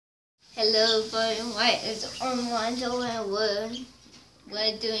Hello everyone, my name is Armando and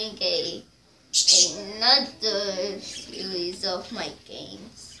we're doing another series of my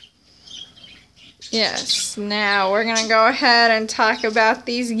games. Yes, now we're going to go ahead and talk about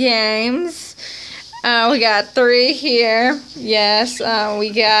these games. We got 3 here. Yes, we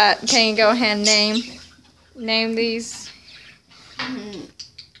got, can you go ahead and name these?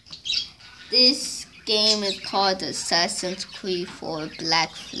 This game is called Assassin's Creed 4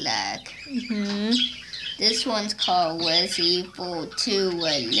 Black Flag. This one's called Resident Evil 2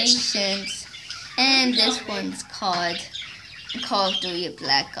 Revelations. And this one's called Call of Duty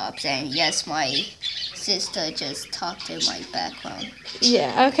Black Ops. And yes, my sister just talked in my background.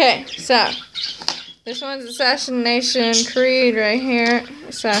 Yeah, okay, so this one's Assassination Creed right here.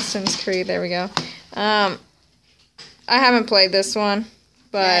 Assassin's Creed, there we go. I haven't played this one,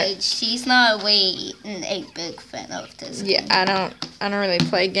 but she's not really a big fan of this game. I don't really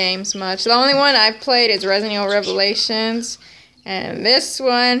play games much. The only one I've played is Resident Evil Revelations, and this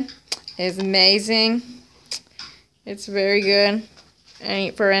one is amazing. It's very good.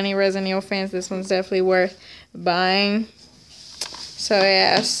 For any Resident Evil fans, this one's definitely worth buying. So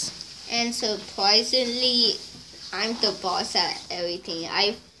yes. And surprisingly, I'm the boss at everything.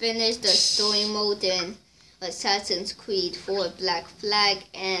 I finished the story mode in Assassin's Creed 4 Black Flag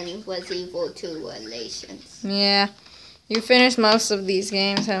and Resident Evil 2 Revelations. Yeah. You finished most of these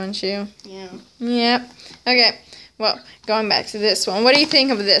games, haven't you? Yeah. Yep. Okay. Well, going back to this one. What do you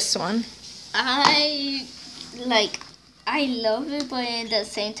think of this one? I love it, but at the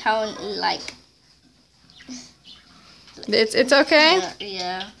same time, It's okay?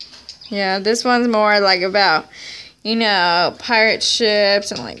 Yeah. Yeah, this one's more like about, pirate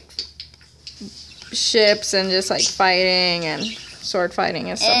ships and ships and just fighting and sword fighting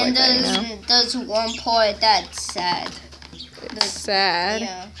and stuff like that, there's one part that's sad. It's sad?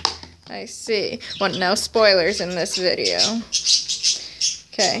 Yeah. I see. Well, no spoilers in this video.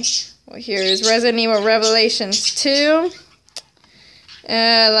 Okay. Well, here is Resident Evil Revelations 2.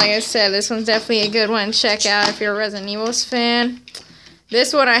 Like I said, this one's definitely a good one to check out if you're a Resident Evil fan.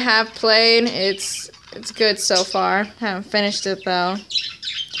 This one I have played. It's good so far. Haven't finished it though.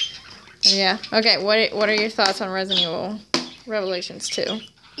 Yeah. Okay, what are your thoughts on Resident Evil Revelations 2?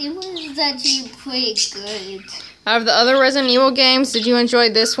 It was actually pretty good. Out of the other Resident Evil games, did you enjoy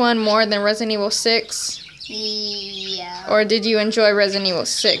this one more than Resident Evil 6? Yeah. Or did you enjoy Resident Evil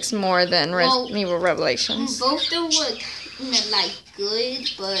 6 more than Resident Evil Revelations? Both of them were good,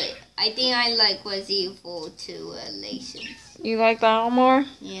 but I think I like Resident Evil 2 Revelations. You like that one more?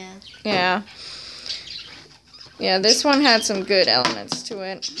 Yeah. Yeah. Yeah, this one had some good elements to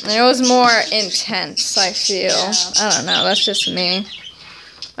it. And it was more intense, I feel. Yeah. I don't know, that's just me.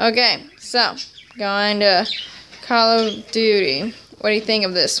 Okay, so, going to Call of Duty. What do you think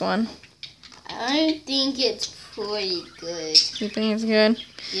of this one? I think it's pretty good. You think it's good?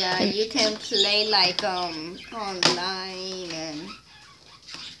 Yeah, you can play online and...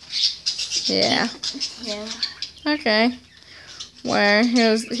 Yeah. Yeah. Okay. Where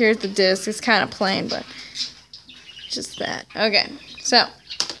here's the disc. It's kind of plain, but just that. Okay. So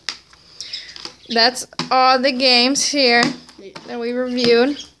that's all the games here that we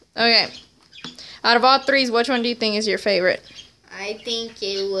reviewed. Okay. Out of all 3s, which one do you think is your favorite? I think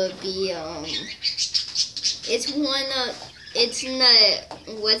it would be it's not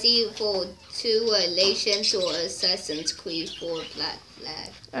Resident Evil 2 Revelations or Assassin's Creed 4 Black Flag.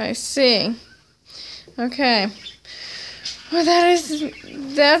 I see. Okay. Well,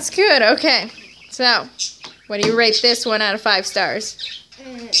 that's good. Okay. So, what do you rate this one out of 5 stars?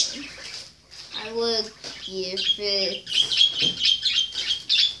 I would give it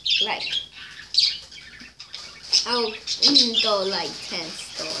I'll go 10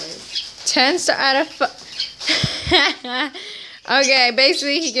 stars. 10 stars out of 5. Okay,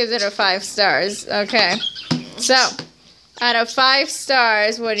 basically he gives it a 5 stars. Okay. So, out of 5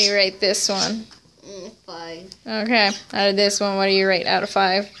 stars, what do you rate this one? 5. Okay. Out of this one, what do you rate out of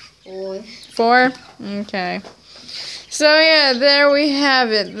 5? 4. 4? Okay. So yeah, there we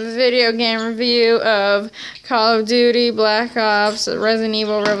have it. The video game review of Call of Duty, Black Ops, Resident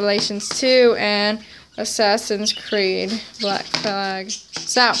Evil Revelations 2, and Assassin's Creed Black Flag.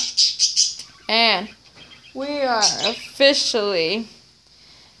 So, and we are officially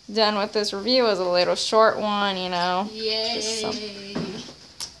done with this review. It was a little short one, Yay.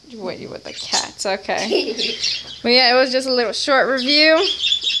 Wait, with the cats, okay. But yeah, it was just a little short review.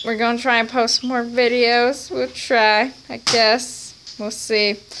 We're going to try and post more videos. We'll try, I guess. We'll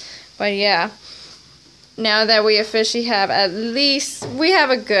see. But yeah, now that we officially have we have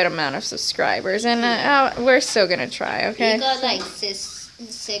a good amount of subscribers. And we're still going to try, okay? We got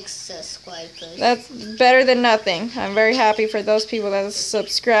 6 subscribers. That's better than nothing. I'm very happy for those people that have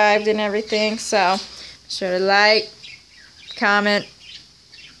subscribed and everything. So, be sure to like, comment,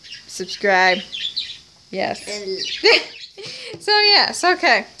 subscribe. Yes. So, yes.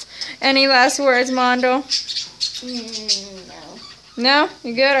 Okay. Any last words, Mondo? No. No?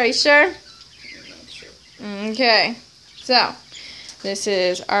 You good? Are you sure? Okay. So, this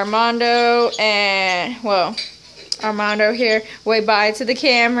is Armando and, well, Armando here. Wave bye to the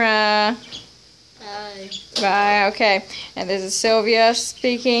camera. Bye. Bye. Okay. And this is Sylvia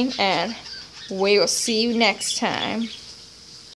speaking, and we will see you next time.